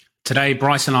Today,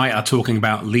 Bryce and I are talking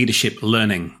about leadership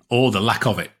learning, or the lack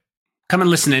of it. Come and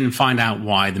listen in and find out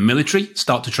why the military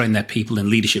start to train their people in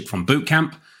leadership from boot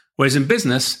camp, whereas in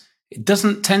business, it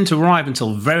doesn't tend to arrive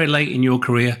until very late in your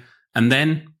career. And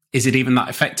then, is it even that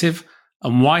effective?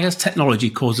 And why has technology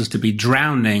caused us to be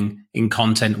drowning in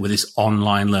content with this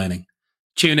online learning?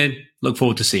 Tune in. Look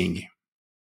forward to seeing you.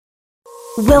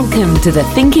 Welcome to The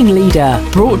Thinking Leader,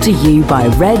 brought to you by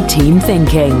Red Team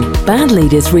Thinking. Bad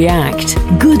leaders react,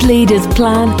 good leaders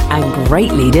plan, and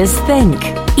great leaders think.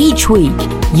 Each week,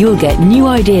 you'll get new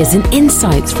ideas and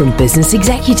insights from business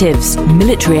executives,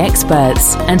 military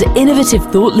experts, and innovative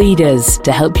thought leaders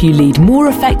to help you lead more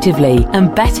effectively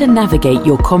and better navigate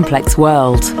your complex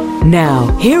world.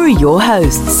 Now, here are your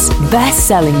hosts,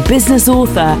 best-selling business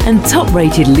author and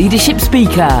top-rated leadership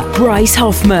speaker, Bryce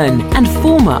Hoffman, and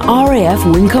former RAF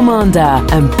Wing Commander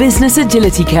and business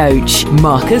agility coach,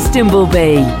 Marcus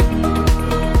Dimbleby.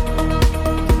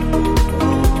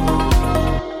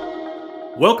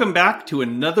 Welcome back to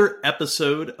another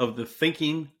episode of The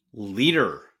Thinking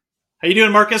Leader. How you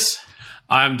doing, Marcus?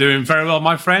 I'm doing very well,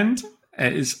 my friend.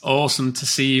 It is awesome to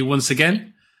see you once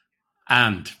again.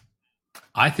 And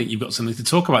I think you've got something to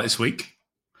talk about this week.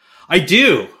 I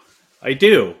do.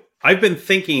 I've been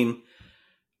thinking,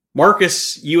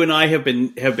 Marcus, you and I have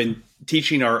been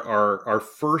teaching our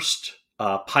first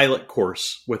pilot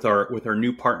course with our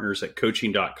new partners at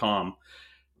coaching.com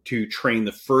to train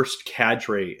the first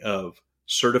cadre of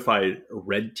certified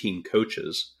Red Team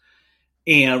coaches.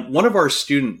 And one of our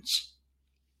students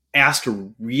asked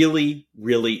a really,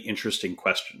 really interesting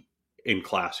question in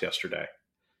class yesterday.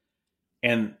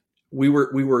 And we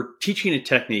were teaching a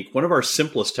technique, one of our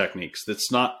simplest techniques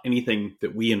that's not anything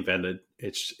that we invented.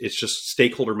 It's just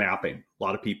stakeholder mapping. A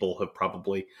lot of people have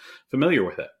probably familiar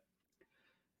with it.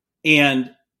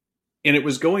 And it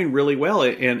was going really well.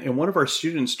 And one of our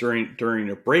students during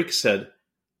a break said,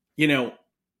 you know,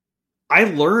 I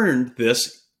learned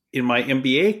this in my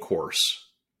MBA course,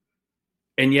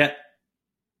 and yet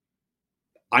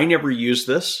I never use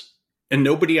this, and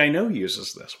nobody I know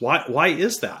uses this. Why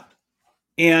is that?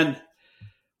 And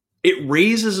it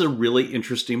raises a really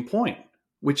interesting point,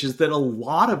 which is that a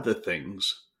lot of the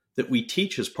things that we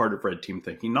teach as part of Red Team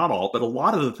Thinking, not all, but a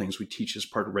lot of the things we teach as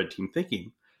part of Red Team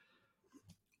Thinking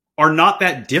are not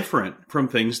that different from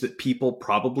things that people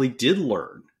probably did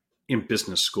learn in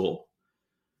business school,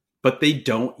 but they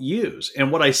don't use.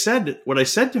 And what I said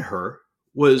to her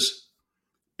was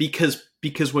because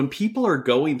when people are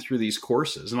going through these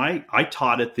courses, and I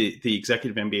taught at the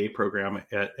executive MBA program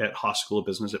at Haas School of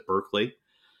Business at Berkeley,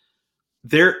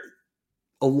 a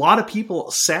lot of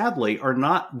people sadly are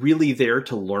not really there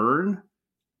to learn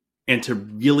and to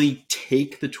really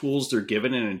take the tools they're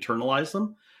given and internalize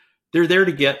them. They're there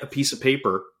to get a piece of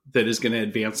paper that is going to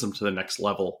advance them to the next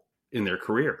level in their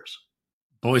careers.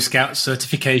 Boy Scout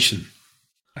certification.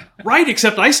 Right,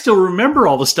 except I still remember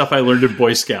all the stuff I learned in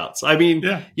Boy Scouts. I mean,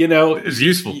 you know, it's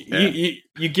useful.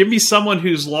 You give me someone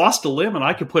who's lost a limb and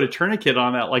I could put a tourniquet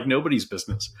on that like nobody's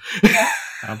business.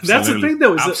 That's the thing,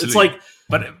 though. It's like,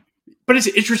 but it's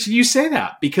interesting you say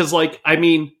that, because, like, I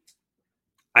mean,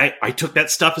 I took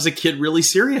that stuff as a kid really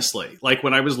seriously. Like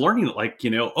when I was learning it, like, you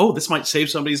know, oh, this might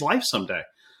save somebody's life someday.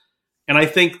 And I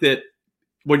think that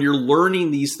when you're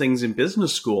learning these things in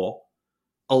business school,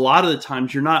 a lot of the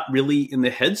times you're not really in the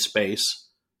headspace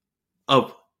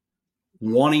of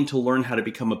wanting to learn how to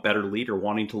become a better leader,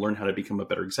 wanting to learn how to become a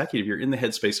better executive. You're in the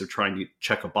headspace of trying to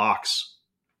check a box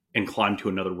and climb to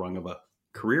another rung of a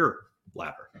career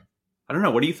ladder. I don't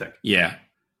know. What do you think? Yeah,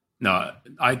 no,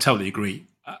 I totally agree.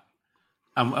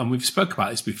 And we've spoke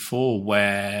about this before,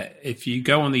 where if you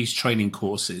go on these training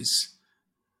courses,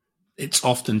 it's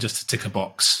often just to tick a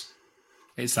box.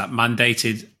 It's that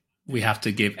mandated, we have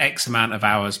to give X amount of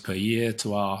hours per year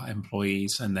to our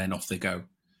employees, and then off they go.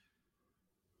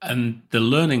 And the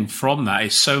learning from that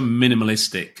is so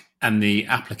minimalistic, and the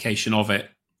application of it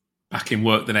back in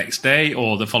work the next day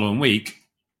or the following week,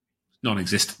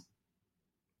 non-existent.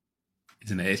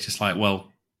 Isn't it? It's just like,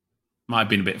 well, might have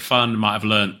been a bit fun, might have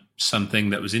learned something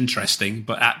that was interesting,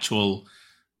 but actual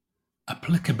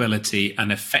applicability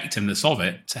and effectiveness of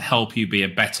it to help you be a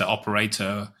better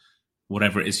operator,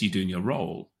 whatever it is you do in your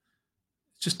role,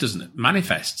 just doesn't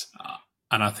manifest.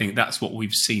 And I think that's what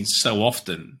we've seen so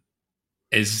often,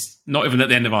 is not even at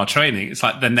the end of our training. It's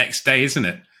like the next day, isn't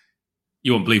it?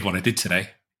 You won't believe what I did today.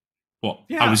 What?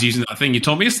 Yeah. I was using that thing you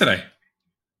told me yesterday.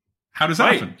 How does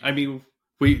that happen? I mean,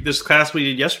 this class we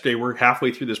did yesterday, we're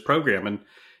halfway through this program, and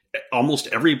almost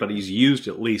everybody's used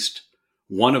at least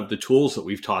one of the tools that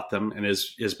we've taught them, and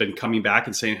has been coming back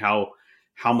and saying how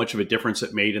much of a difference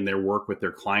it made in their work with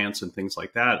their clients and things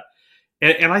like that.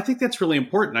 And I think that's really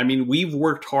important. I mean, we've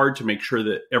worked hard to make sure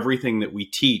that everything that we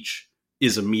teach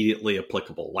is immediately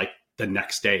applicable, like the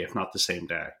next day, if not the same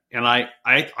day. And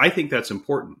I think that's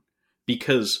important,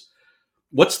 because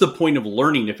what's the point of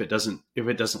learning if it doesn't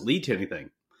lead to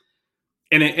anything?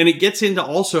 And it gets into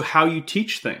also how you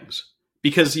teach things,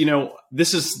 because, you know,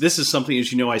 this is something,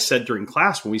 as you know, I said during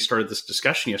class when we started this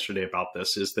discussion yesterday about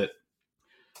this, is that,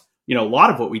 you know, a lot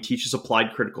of what we teach is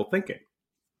applied critical thinking.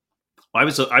 I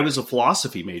was a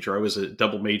philosophy major. I was a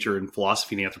double major in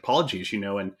philosophy and anthropology, as you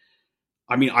know, and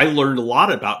I mean, I learned a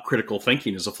lot about critical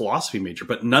thinking as a philosophy major,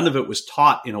 but none of it was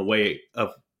taught in a way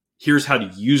of, here's how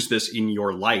to use this in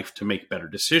your life to make better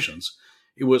decisions.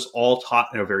 It was all taught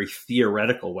in a very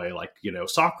theoretical way, like, you know,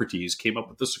 Socrates came up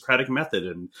with the Socratic method,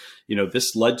 and, you know,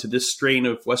 this led to this strain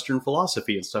of Western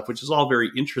philosophy and stuff, which is all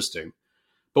very interesting.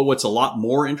 But what's a lot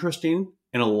more interesting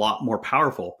and a lot more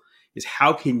powerful is,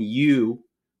 how can you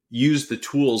use the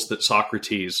tools that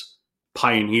Socrates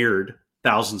pioneered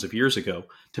thousands of years ago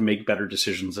to make better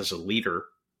decisions as a leader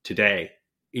today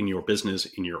in your business,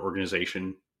 in your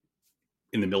organization,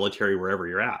 in the military, wherever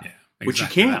you're at, yeah,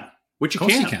 exactly. Which you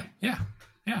can. Yeah.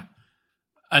 Yeah.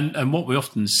 And what we're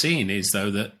often seeing is, though,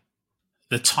 that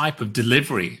the type of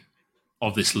delivery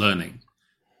of this learning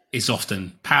is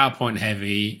often PowerPoint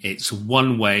heavy. It's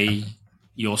one way.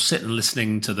 You're sitting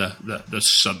listening to the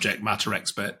subject matter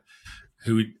expert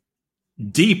who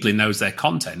deeply knows their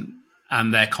content,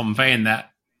 and they're conveying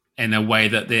that in a way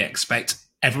that they expect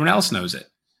everyone else knows it.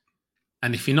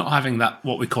 And if you're not having that,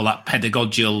 what we call that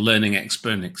pedagogical learning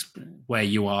experience, where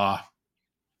you are,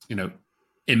 you know,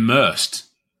 immersed,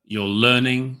 you're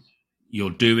learning, you're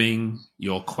doing,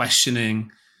 you're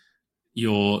questioning,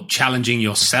 you're challenging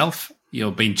yourself,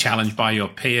 you're being challenged by your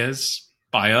peers,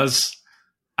 by us,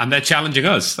 and they're challenging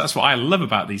us. That's what I love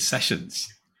about these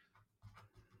sessions.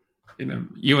 You know,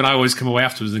 you and I always come away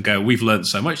afterwards and go, we've learned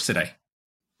so much today.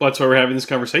 Well, that's why we're having this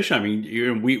conversation. I mean,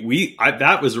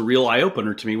 that was a real eye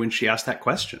opener to me when she asked that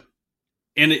question.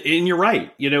 And you're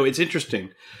right. You know, it's interesting.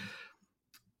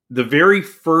 The very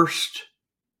first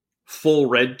full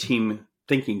Red Team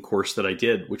thinking course that I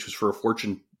did, which was for a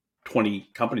Fortune 20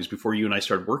 companies before you and I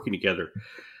started working together,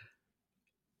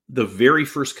 the very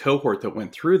first cohort that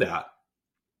went through that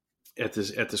at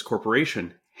this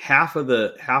corporation, half of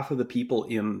the people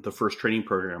in the first training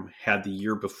program had the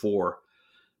year before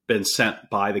been sent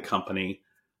by the company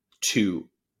to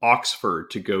Oxford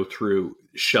to go through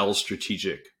Shell's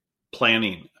strategic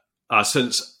planning,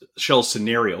 Shell's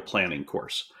scenario planning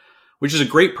course, which is a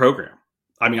great program.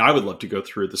 I mean, I would love to go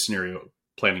through the scenario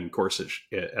planning course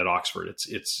at Oxford.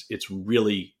 It's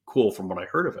really cool from what I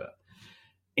heard of it.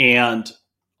 And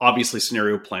obviously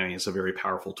scenario planning is a very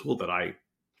powerful tool that I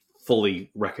fully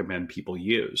recommend people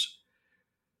use.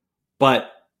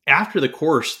 But after the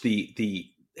course, the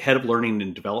head of learning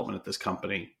and development at this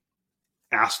company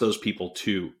asked those people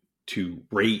to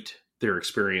rate their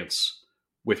experience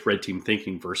with Red Team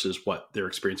thinking versus what their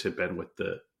experience had been with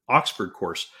the Oxford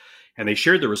course. And they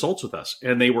shared the results with us,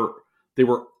 and they were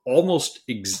almost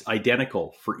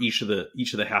identical for each of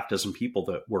the half dozen people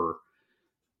that were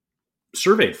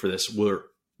surveyed for this.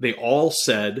 They all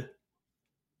said,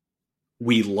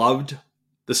 we loved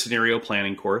the scenario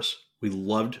planning course. We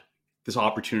loved this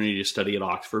opportunity to study at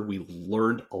Oxford. We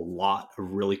learned a lot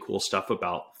of really cool stuff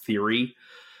about theory,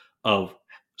 of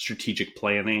strategic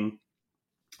planning,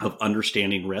 of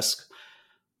understanding risk.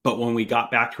 But when we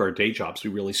got back to our day jobs, we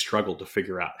really struggled to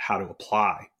figure out how to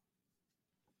apply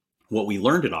what we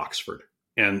learned at Oxford.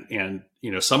 And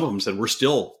you know, some of them said, we're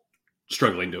still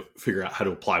struggling to figure out how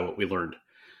to apply what we learned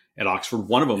at Oxford.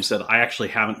 One of them said, I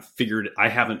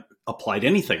haven't applied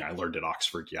anything I learned at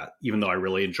Oxford yet, even though I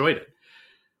really enjoyed it.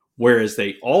 Whereas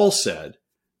they all said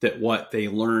that what they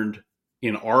learned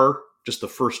in just the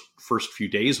first few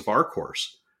days of our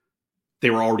course,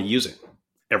 they were already using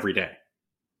every day.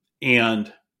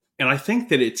 And I think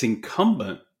that it's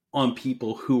incumbent on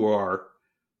people who are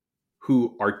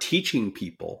teaching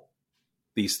people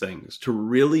these things to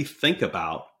really think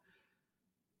about,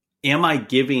 am I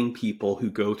giving people who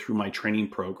go through my training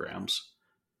programs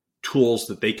tools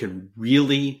that they can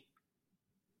really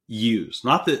use?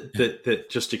 Not that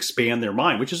just expand their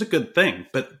mind, which is a good thing,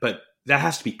 but that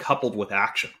has to be coupled with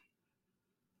action.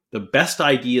 The best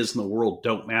ideas in the world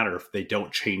don't matter if they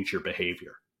don't change your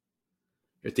behavior,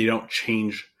 if they don't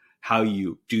change how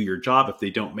you do your job, if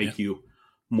they don't make you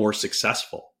more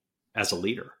successful as a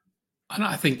leader. And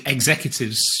I think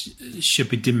executives should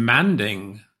be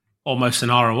demanding almost an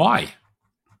ROI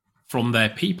from their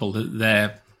people that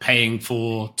they're paying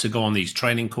for to go on these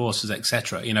training courses,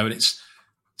 etc. You know, and it's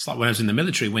like when I was in the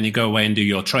military, when you go away and do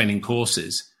your training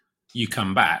courses, you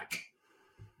come back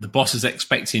the boss is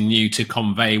expecting you to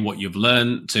convey what you've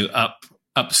learned, to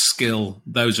upskill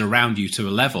those around you to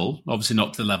a level, obviously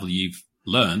not to the level you've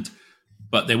learned,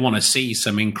 but they want to see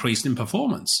some increase in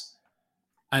performance.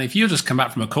 And if you just come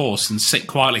back from a course and sit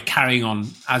quietly carrying on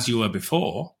as you were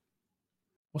before,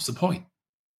 what's the point?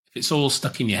 If it's all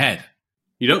stuck in your head.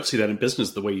 You don't see that in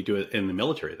business the way you do it in the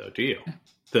military, though, do you? Yeah.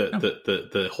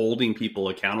 The holding people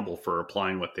accountable for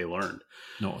applying what they learned.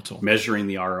 Not at all. Measuring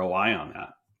the ROI on that.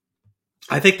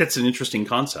 I think that's an interesting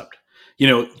concept. You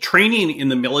know, training in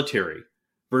the military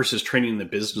versus training in the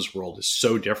business world is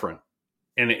so different.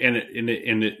 And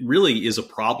it really is a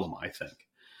problem, I think.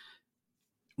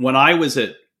 When I was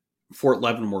at Fort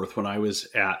Leavenworth, when I was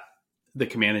at the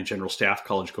Command and General Staff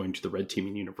College going to the Red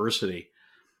Teaming University,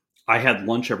 I had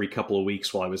lunch every couple of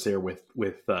weeks while I was there with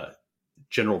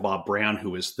General Bob Brown,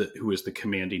 who is the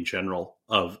commanding general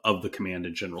of the Command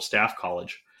and General Staff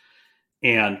College,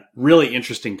 and really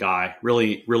interesting guy.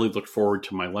 Really looked forward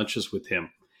to my lunches with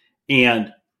him.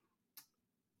 And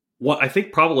what I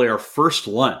think probably our first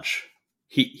lunch,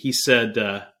 he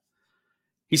said,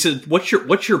 "What's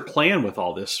your plan with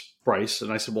all this, Bryce?"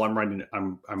 And I said, "Well,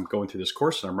 I'm going through this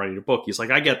course and I'm writing a book." He's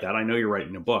like, "I get that. I know you're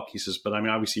writing a book." He says, "But I mean,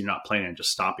 obviously you're not planning on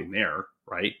just stopping there,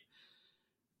 right?"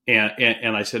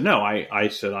 And I said, "No, I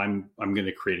said, I'm going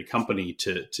to create a company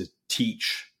to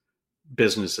teach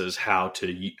businesses how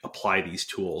to apply these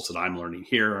tools that I'm learning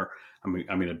here. I'm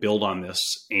going to build on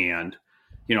this. And,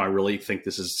 you know, I really think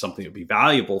this is something that would be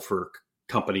valuable for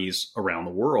companies around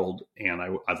the world. And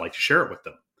I'd like to share it with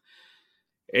them."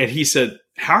 And he said,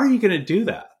 "How are you going to do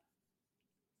that?"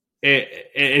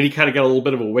 And he kind of got a little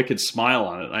bit of a wicked smile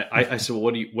on it. I said, "Well,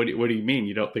 what do you mean?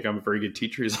 You don't think I'm a very good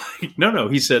teacher?" He's like, No.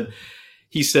 He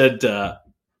said,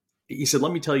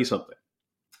 "Let me tell you something."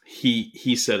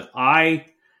 He said, "I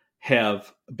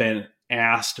have been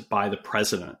asked by the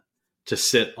president to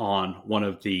sit on one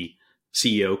of the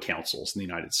CEO councils in the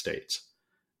United States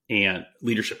and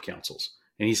leadership councils."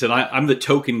 And he said, I'm the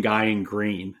token guy in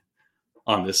green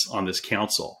on this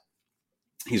council.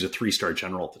 He's a 3-star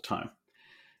general at the time.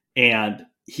 And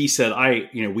he said,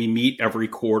 we meet every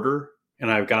quarter and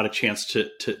I've got a chance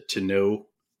to know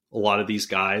a lot of these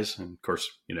guys. And of course,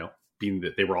 you know, being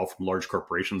that they were all from large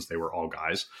corporations, they were all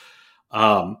guys.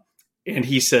 And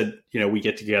he said, you know, we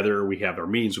get together, we have our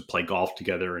meetings, we play golf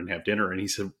together and have dinner. And he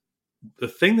said, the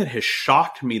thing that has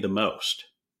shocked me the most,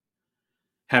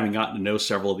 having gotten to know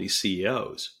several of these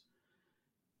CEOs,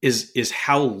 is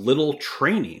how little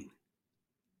training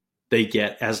they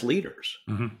get as leaders.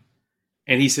 Mm-hmm.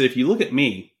 And he said, if you look at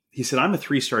me, he said, I'm a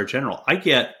 3-star general. I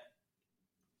get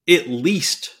at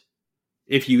least,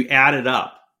 if you add it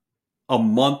up, a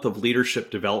month of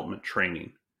leadership development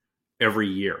training every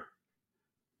year.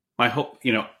 My hope,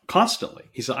 you know, constantly.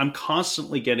 He said, I'm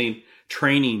constantly getting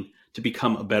training to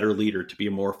become a better leader, to be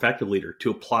a more effective leader,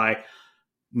 to apply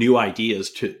new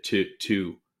ideas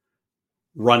to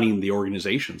running the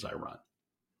organizations I run.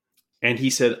 And he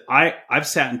said, I've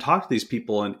sat and talked to these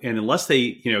people, and unless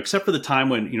they, you know, except for the time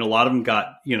when, you know, a lot of them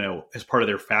got, you know, as part of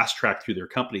their fast track through their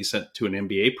company, sent to an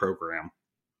MBA program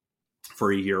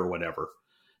for a year or whatever,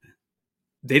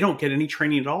 they don't get any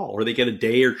training at all, or they get a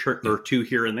day or two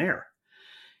here and there.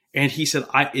 And he said,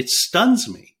 it stuns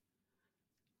me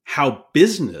how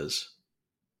business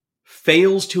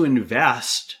fails to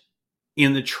invest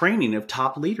in the training of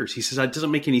top leaders. He says, that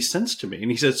doesn't make any sense to me.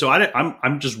 And he said, so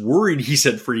I'm just worried, he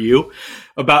said, for you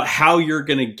about how you're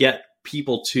going to get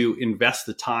people to invest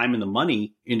the time and the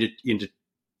money into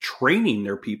training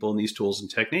their people in these tools and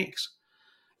techniques.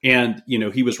 And, you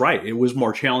know, he was right. It was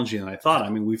more challenging than I thought. I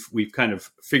mean, we've kind of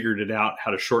figured it out,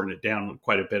 how to shorten it down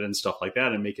quite a bit and stuff like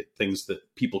that and make it things that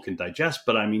people can digest.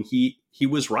 But I mean, he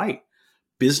was right.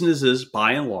 Businesses,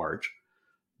 by and large,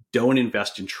 don't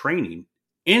invest in training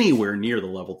anywhere near the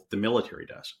level that the military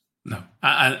does. No.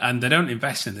 And they don't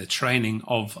invest in the training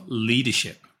of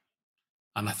leadership.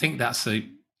 And I think that's the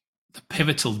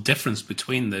pivotal difference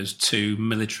between those two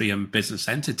military and business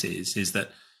entities, is that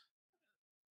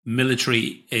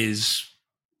military is,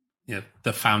 you know,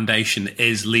 the foundation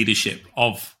is leadership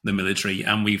of the military,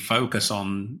 and we focus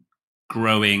on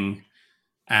growing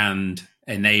and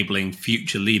enabling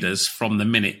future leaders from the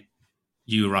minute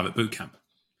you arrive at boot camp.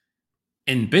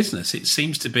 In business, it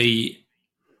seems to be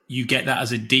you get that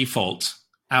as a default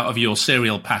out of your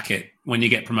cereal packet when you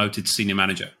get promoted to senior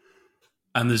manager.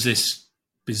 And there's this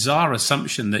bizarre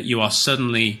assumption that you are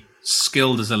suddenly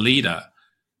skilled as a leader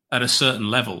at a certain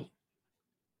level.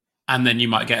 And then you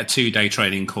might get a 2-day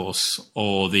training course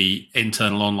or the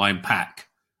internal online pack,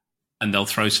 and they'll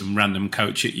throw some random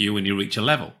coach at you when you reach a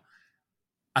level.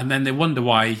 And then they wonder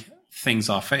why things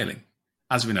are failing.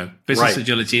 As we know, Business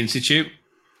Agility Institute,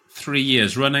 3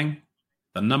 years running,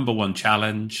 the number one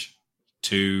challenge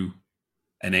to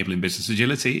enabling business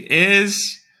agility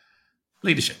is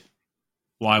leadership.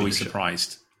 Why are we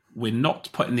surprised? We're not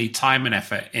putting the time and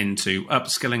effort into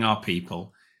upskilling our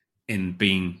people in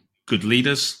being good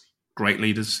leaders, great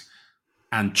leaders,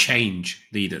 and change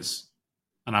leaders.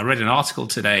 And I read an article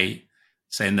today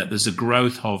saying that there's a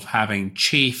growth of having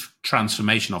chief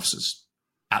transformation officers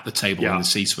at the table in the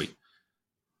C-suite.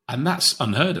 And that's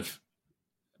unheard of.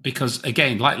 Because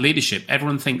again, like leadership,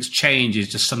 everyone thinks change is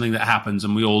just something that happens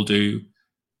and we all do,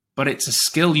 but it's a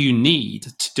skill you need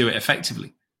to do it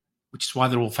effectively, which is why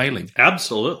they're all failing.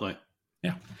 Absolutely.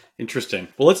 Yeah. Interesting.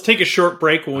 Well, let's take a short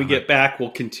break. When we get back, we'll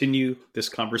continue this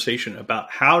conversation about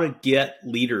how to get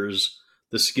leaders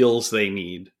the skills they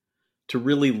need to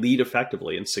really lead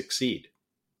effectively and succeed.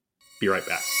 Be right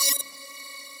back.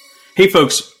 Hey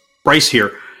folks, Bryce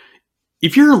here.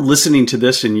 If you're listening to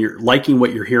this and you're liking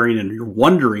what you're hearing and you're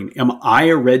wondering, am I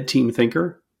a red team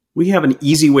thinker? We have an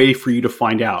easy way for you to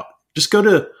find out. Just go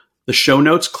to the show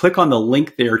notes, click on the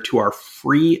link there to our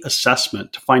free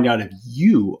assessment to find out if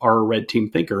you are a red team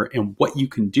thinker and what you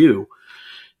can do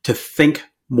to think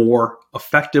more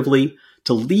effectively,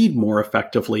 to lead more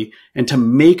effectively, and to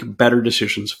make better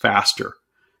decisions faster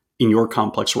in your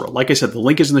complex world. Like I said, the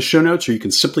link is in the show notes, or you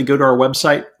can simply go to our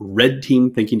website,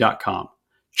 redteamthinking.com.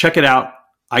 Check it out.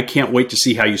 I can't wait to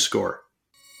see how you score.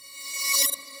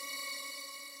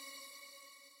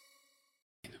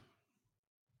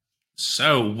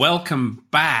 So, welcome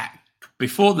back.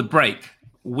 Before the break,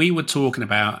 we were talking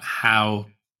about how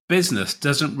business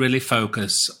doesn't really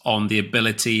focus on the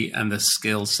ability and the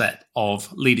skill set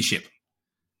of leadership.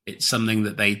 It's something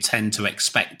that they tend to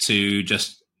expect to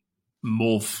just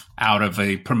morph out of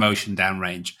a promotion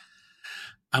downrange.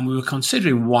 And we were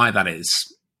considering why that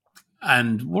is.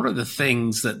 And one of the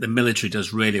things that the military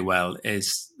does really well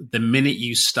is the minute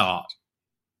you start,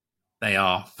 they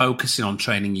are focusing on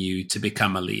training you to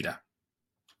become a leader.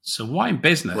 So why in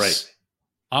business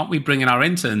aren't we bringing our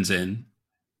interns in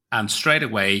and straight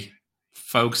away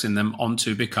focusing them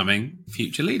onto becoming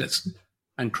future leaders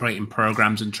and creating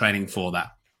programs and training for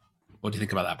that? What do you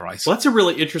think about that, Bryce? Well, that's a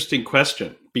really interesting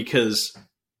question because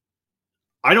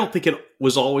I don't think it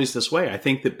was always this way. I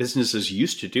think that businesses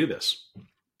used to do this.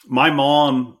 My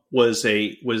mom was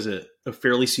a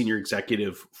fairly senior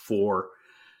executive for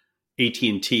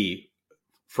AT&T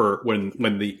for when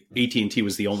the AT&T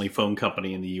was the only phone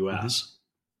company in the US.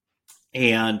 Mm-hmm.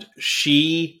 And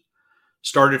she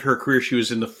started her career. She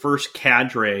was in the first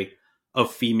cadre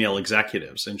of female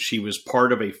executives, and she was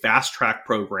part of a fast track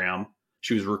program.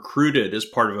 She was recruited as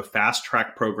part of a fast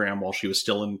track program while she was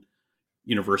still in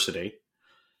university.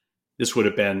 This would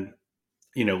have been,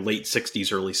 late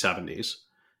 60s, early 70s.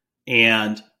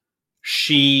 And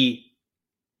she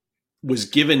was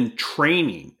given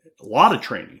training, a lot of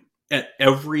training at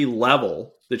every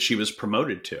level that she was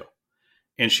promoted to.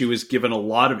 And she was given a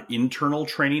lot of internal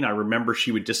training. I remember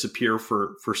she would disappear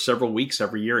for several weeks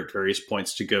every year at various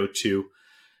points to go to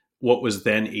what was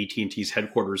then AT&T's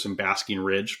headquarters in Basking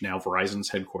Ridge, now Verizon's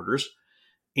headquarters.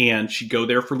 And she'd go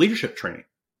there for leadership training.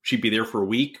 She'd be there for a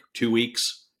week, 2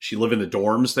 weeks. She'd live in the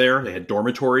dorms there. They had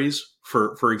dormitories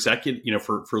for executive,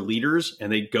 for leaders,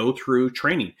 and they'd go through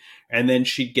training. And then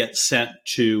she'd get sent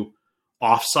to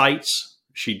offsites.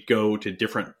 She'd go to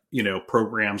different,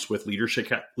 programs with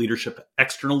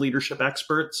external leadership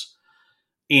experts.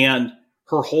 And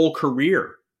her whole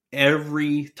career,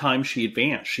 every time she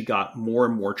advanced, she got more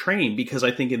and more training, because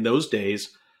I think in those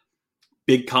days,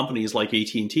 big companies like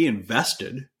AT&T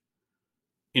invested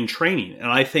in training.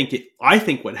 And I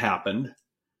think what happened,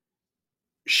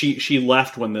 she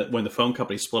left when the phone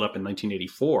company split up in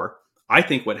 1984. I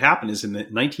think what happened is in the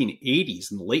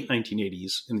 1980s, in the late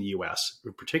 1980s in the US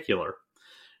in particular,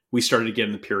 we started to get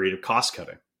in the period of cost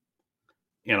cutting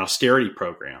and austerity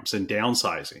programs and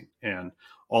downsizing and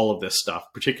all of this stuff,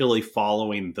 particularly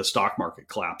following the stock market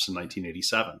collapse in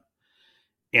 1987.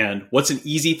 And what's an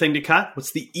easy thing to cut?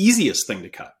 What's the easiest thing to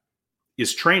cut?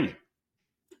 Is training.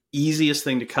 Easiest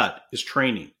thing to cut is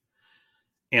training.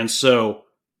 And so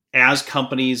as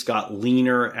companies got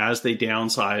leaner, as they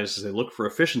downsized, as they looked for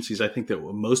efficiencies, I think that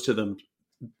what most of them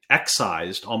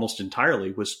excised almost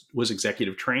entirely was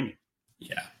executive training.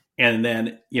 Yeah. And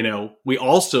then, we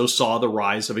also saw the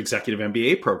rise of executive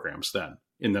MBA programs then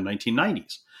in the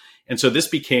 1990s. And so this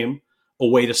became a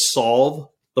way to solve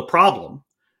the problem,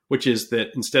 which is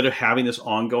that instead of having this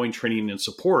ongoing training and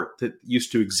support that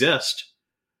used to exist,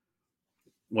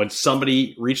 when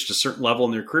somebody reached a certain level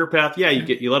in their career path,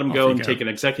 you let them go and take an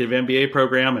executive MBA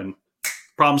program and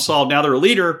problem solved. Now they're a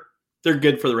leader. They're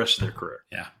good for the rest of their career.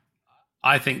 Yeah.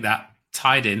 I think that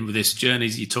tied in with this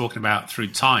journeys you're talking about through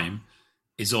time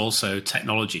is also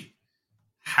technology.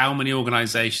 How many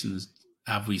organizations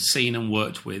have we seen and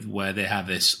worked with where they have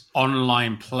this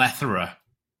online plethora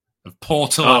of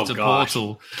portal after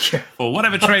portal for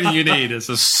whatever training you need? It's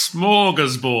a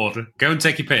smorgasbord. Go and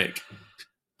take your pick.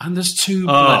 And there's too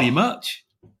bloody much.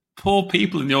 Poor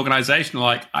people in the organization are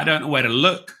like, I don't know where to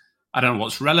look. I don't know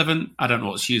what's relevant. I don't know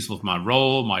what's useful for my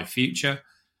role, my future.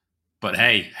 But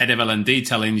hey, head of L&D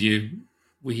telling you,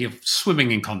 we are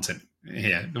swimming in content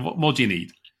here. What more do you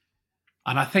need?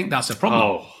 And I think that's a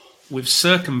problem. We've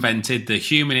circumvented the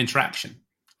human interaction.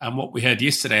 And what we heard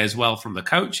yesterday as well from the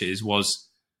coaches was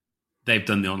they've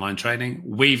done the online training.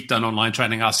 We've done online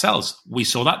training ourselves. We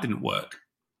saw that didn't work.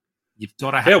 You've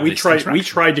got to have we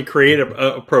tried to create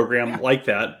a program like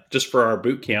that just for our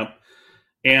boot camp.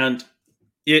 And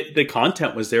the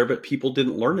content was there, but people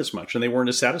didn't learn as much and they weren't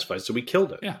as satisfied. So we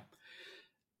killed it. Yeah.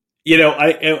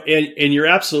 And you're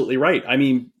absolutely right. I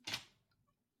mean,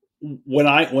 when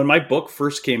my book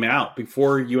first came out,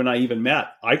 before you and I even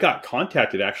met, I got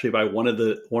contacted actually by one of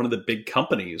the big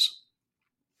companies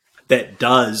that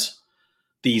does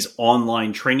these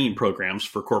online training programs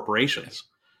for corporations.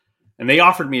 And they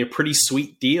offered me a pretty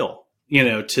sweet deal,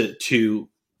 to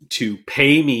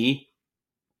pay me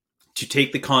to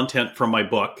take the content from my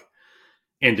book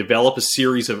and develop a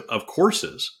series of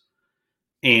courses,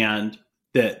 and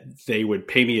that they would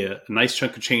pay me a nice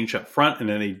chunk of change up front. And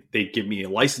then they'd give me a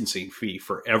licensing fee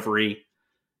for every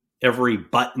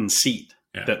butt in seat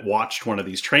that watched one of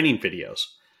these training videos.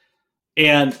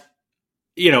 And,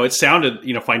 it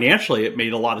sounded, financially, it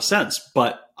made a lot of sense,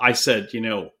 but I said,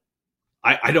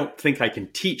 I don't think I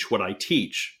can teach what I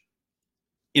teach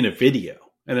in a video.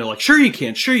 And they're like, sure you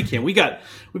can. We've got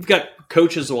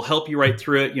coaches that will help you right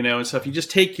through it, and stuff. You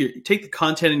just take the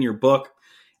content in your book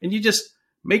and you just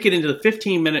make it into the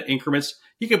 15-minute increments.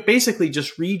 You could basically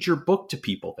just read your book to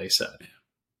people, they said.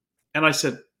 And I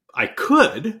said, I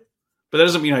could, but that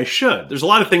doesn't mean I should. There's a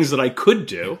lot of things that I could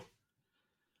do,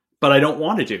 but I don't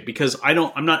want to do because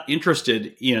I'm not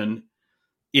interested in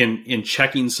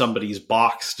checking somebody's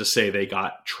box to say they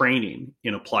got training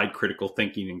in applied critical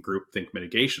thinking and groupthink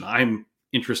mitigation. I'm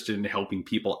interested in helping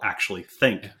people actually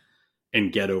think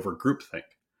and get over groupthink.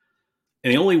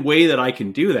 And the only way that I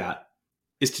can do that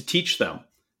is to teach them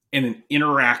in an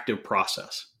interactive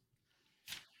process.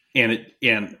 And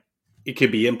it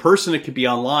could be in person, it could be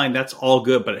online, that's all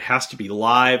good, but it has to be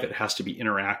live, it has to be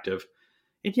interactive.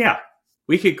 And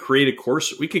we could create a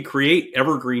course, we could create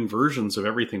evergreen versions of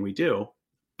everything we do,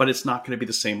 but it's not going to be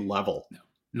the same level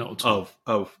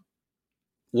of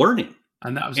learning.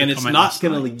 And it's not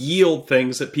going to yield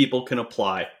things that people can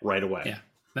apply right away. Yeah.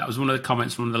 That was one of the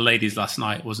comments from one of the ladies last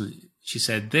night, wasn't it? She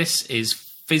said, this is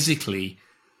physically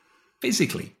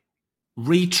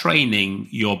retraining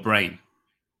your brain.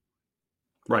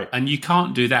 Right. And you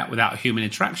can't do that without human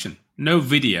interaction. No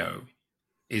video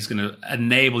is going to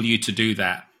enable you to do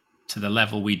that to the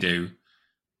level we do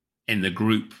in the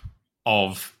group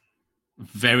of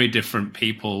very different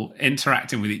people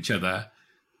interacting with each other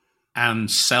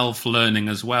and self-learning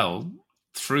as well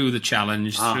through the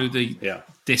challenge, through the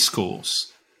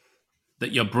discourse,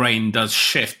 that your brain does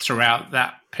shift throughout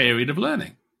that period of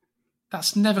learning.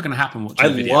 That's never going to happen.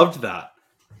 Loved that.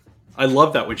 I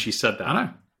love that when she said that. I know.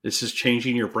 This is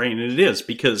changing your brain. And it is,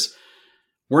 because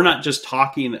we're not just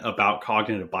talking about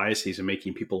cognitive biases and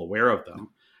making people aware of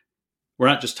them. We're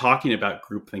not just talking about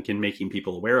groupthink and making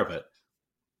people aware of it.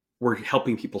 We're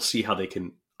helping people see how they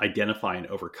can identify and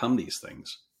overcome these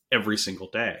things every single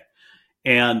day.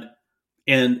 And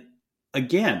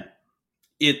again,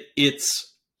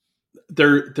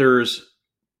 there's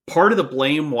part of the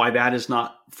blame why that is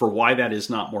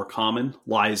not more common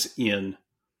lies in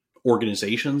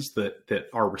organizations that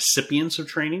are recipients of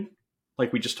training,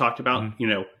 like we just talked about.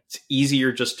 Mm-hmm. It's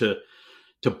easier just to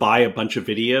buy a bunch of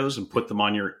videos and put them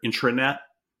on your intranet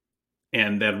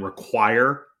and then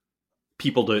require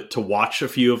people to watch a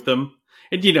few of them.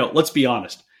 And, let's be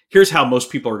honest. Here's how most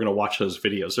people are going to watch those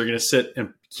videos. They're going to sit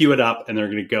and queue it up, and they're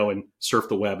going to go and surf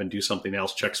the web and do something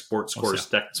else, check sports scores,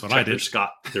 check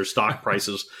their stock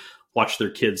prices, watch their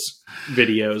kids'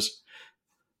 videos.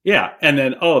 Yeah. And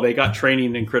then, they got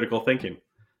training in critical thinking,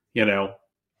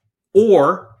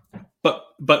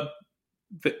 but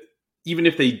even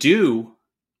if they do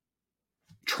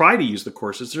try to use the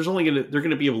courses, they're going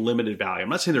to be of limited value. I'm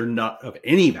not saying they're not of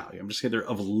any value. I'm just saying they're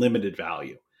of limited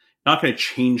value. Not going to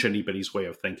change anybody's way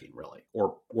of thinking, really,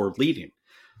 or leading.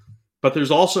 But there's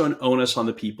also an onus on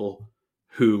the people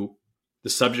who,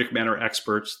 the subject matter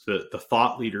experts, the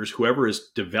thought leaders, whoever is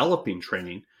developing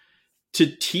training, to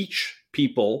teach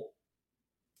people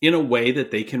in a way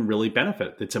that they can really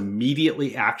benefit, that's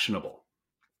immediately actionable.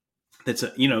 That's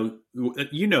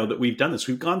that we've done this.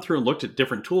 We've gone through and looked at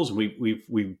different tools, and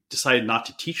we've decided not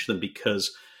to teach them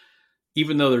because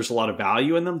even though there's a lot of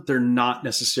value in them, they're not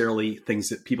necessarily things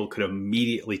that people could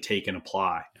immediately take and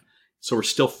apply. So we're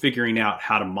still figuring out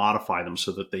how to modify them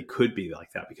so that they could be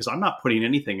like that, because I'm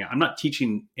not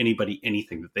teaching anybody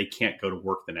anything that they can't go to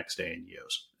work the next day and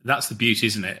use. That's the beauty,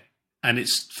 isn't it? And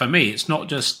for me, it's not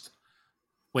just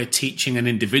we're teaching an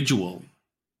individual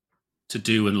to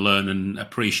do and learn and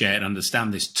appreciate and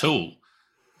understand this tool.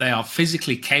 They are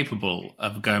physically capable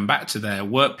of going back to their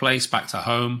workplace, back to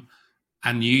home,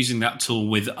 and using that tool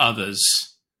with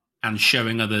others and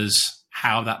showing others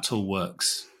how that tool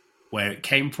works, where it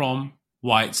came from,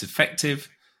 why it's effective.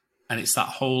 And it's that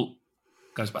whole,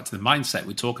 goes back to the mindset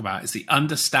we talk about. It's the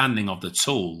understanding of the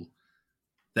tool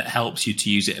that helps you to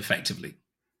use it effectively,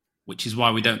 which is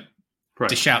why we don't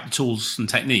dish out the tools and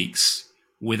techniques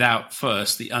without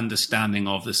first the understanding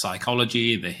of the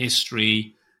psychology, the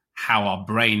history, how our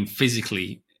brain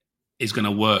physically is going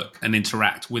to work and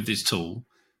interact with this tool.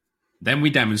 Then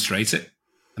we demonstrate it,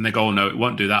 and they go, oh, no, it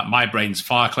won't do that. My brain's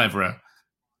far cleverer.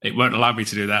 It won't allow me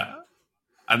to do that.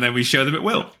 And then we show them it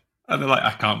will. And they're like,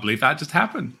 I can't believe that just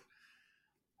happened.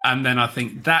 And then I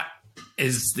think that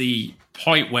is the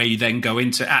point where you then go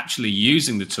into actually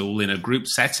using the tool in a group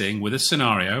setting with a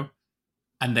scenario,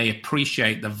 and they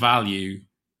appreciate the value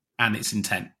and its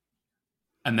intent.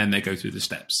 And then they go through the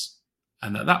steps.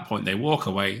 And at that point, they walk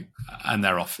away and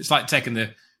they're off. It's like taking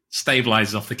the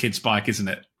stabilizers off the kid's bike, isn't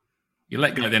it? You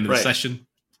let go at the end of the session,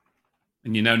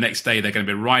 and next day they're going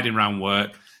to be riding around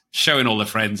work, showing all their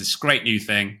friends this great new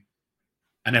thing,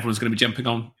 and everyone's going to be jumping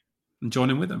on and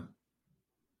joining with them.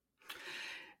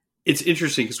 It's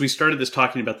interesting because we started this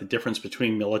talking about the difference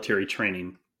between military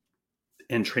training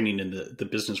and training in the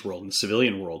business world and the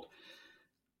civilian world.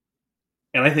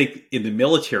 And I think in the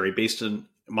military, based on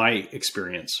my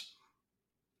experience,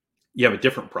 you have a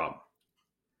different problem,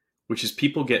 which is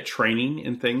people get training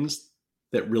in things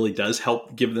that really does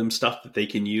help give them stuff that they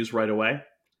can use right away.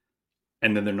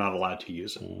 And then they're not allowed to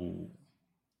use it. Ooh,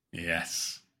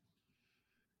 yes.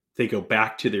 They go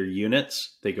back to their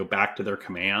units. They go back to their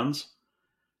commands.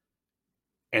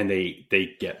 And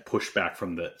they get pushback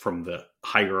from the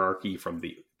hierarchy, from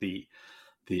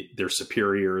their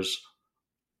superiors,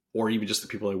 or even just the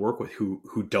people they work with who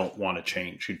don't want to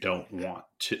change, who don't want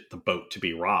the boat to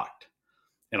be rocked.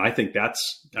 And I think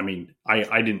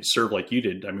I didn't serve like you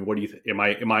did. I mean, what do you think?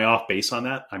 Am I off base on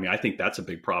that? I mean, I think that's a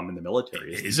big problem in the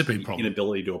military. It is a big problem.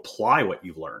 Inability to apply what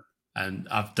you've learned. And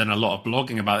I've done a lot of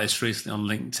blogging about this recently on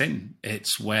LinkedIn.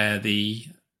 It's where the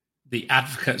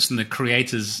advocates and the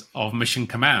creators of Mission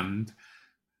Command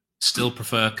still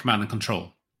prefer command and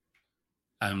control.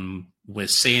 We're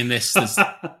seeing this.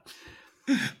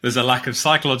 There's a lack of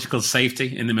psychological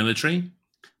safety in the military.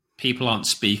 People aren't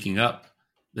speaking up.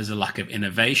 There's a lack of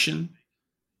innovation.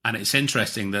 And it's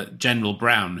interesting that General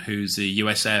Brown, who's the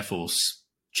U.S. Air Force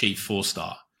Chief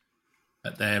 4-star,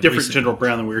 different General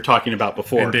Brown than we were talking about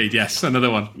before. Indeed, yes, another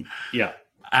one. Yeah.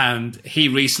 And he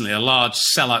recently, a large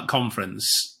sellout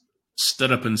conference,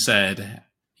 stood up and said,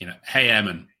 hey,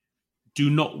 Airman, do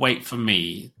not wait for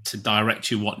me to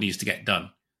direct you what needs to get done.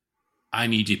 I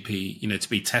need you to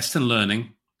be test and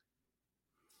learning,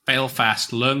 fail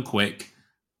fast, learn quick,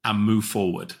 and move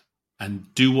forward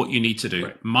and do what you need to do.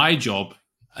 Right. My job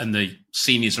and the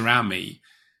seniors around me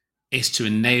is to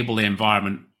enable the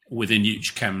environment within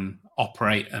which can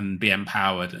operate and be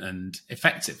empowered and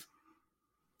effective.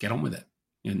 Get on with it.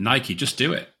 Nike, just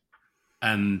do it.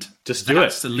 And just do it.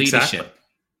 That's the leadership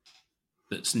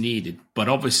that's needed. But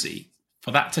obviously,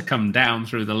 for that to come down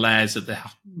through the layers that the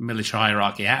military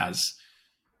hierarchy has,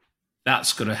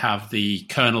 that's got to have the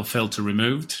colonel filter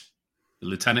removed, the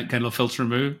lieutenant colonel filter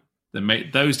removed.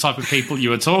 Those type of people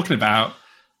you were talking about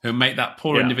who make that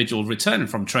poor individual returning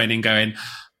from training going,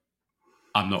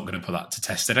 I'm not going to put that to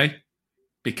test today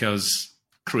because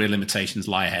career limitations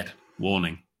lie ahead.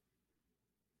 Warning.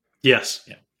 Yes,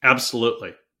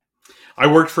 absolutely. I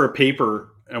worked for a paper,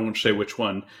 I won't say which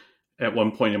one, at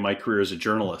one point in my career as a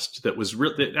journalist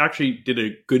that actually did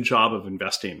a good job of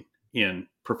investing in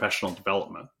professional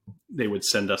development. They would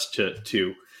send us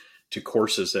to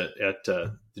courses at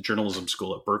the journalism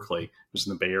school at Berkeley, it was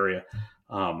in the Bay Area,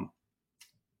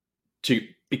 to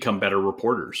become better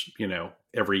reporters.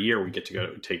 Every year we get to go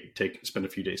spend a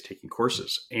few days taking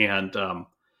courses. And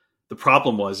the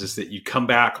problem is that you come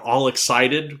back all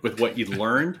excited with what you'd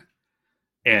learned.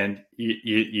 And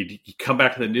you come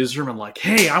back to the newsroom and like,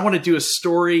 hey, I want to do a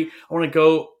story. I want to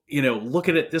go, look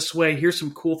at it this way. Here's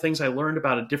some cool things I learned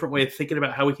about a different way of thinking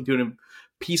about how we can do a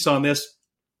piece on this.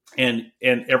 And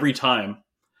every time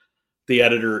the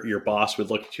editor, your boss, would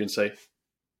look at you and say,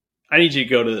 I need you to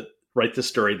go to write this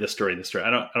story.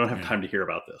 I don't have time to hear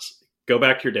about this. Go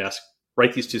back to your desk,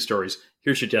 write these 2 stories.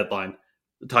 Here's your deadline.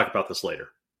 We'll talk about this later.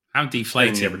 How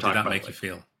deflating did that make you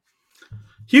feel?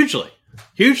 Hugely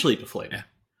deflating.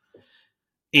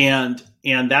 Yeah.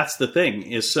 And that's the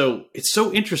thing it's so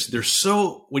interesting.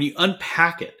 When you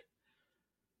unpack it,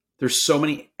 there's so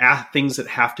many things that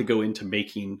have to go into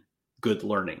making good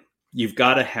learning. You've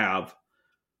got to have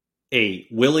a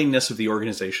willingness of the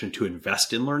organization to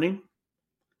invest in learning.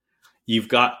 You've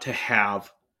got to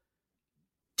have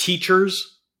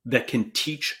teachers that can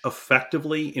teach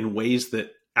effectively in ways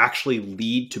that actually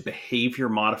lead to behavior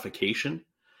modification,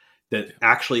 that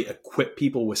actually equip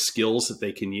people with skills that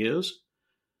they can use.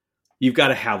 You've got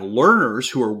to have learners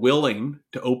who are willing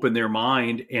to open their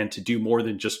mind and to do more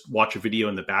than just watch a video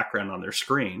in the background on their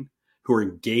screen, who are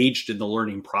engaged in the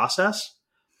learning process.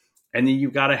 And then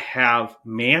you've got to have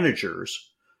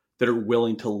managers that are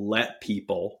willing to let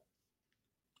people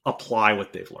apply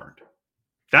what they've learned.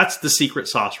 That's the secret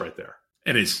sauce right there.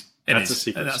 It is.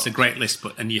 That's a great list,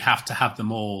 and you have to have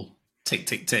them all tick,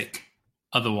 tick, tick.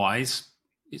 Otherwise,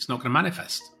 it's not going to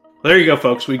manifest. There you go,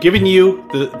 folks. We've given you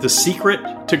the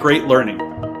secret to great learning.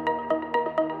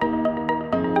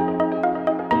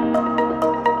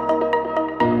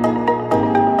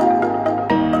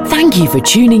 Thank you for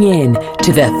tuning in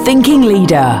to The Thinking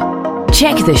Leader.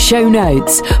 Check the show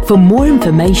notes for more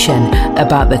information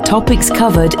about the topics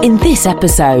covered in this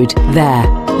episode. There,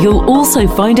 you'll also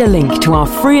find a link to our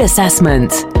free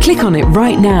assessment. Click on it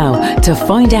right now to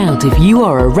find out if you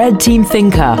are a Red Team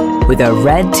thinker with a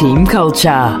Red Team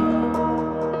culture.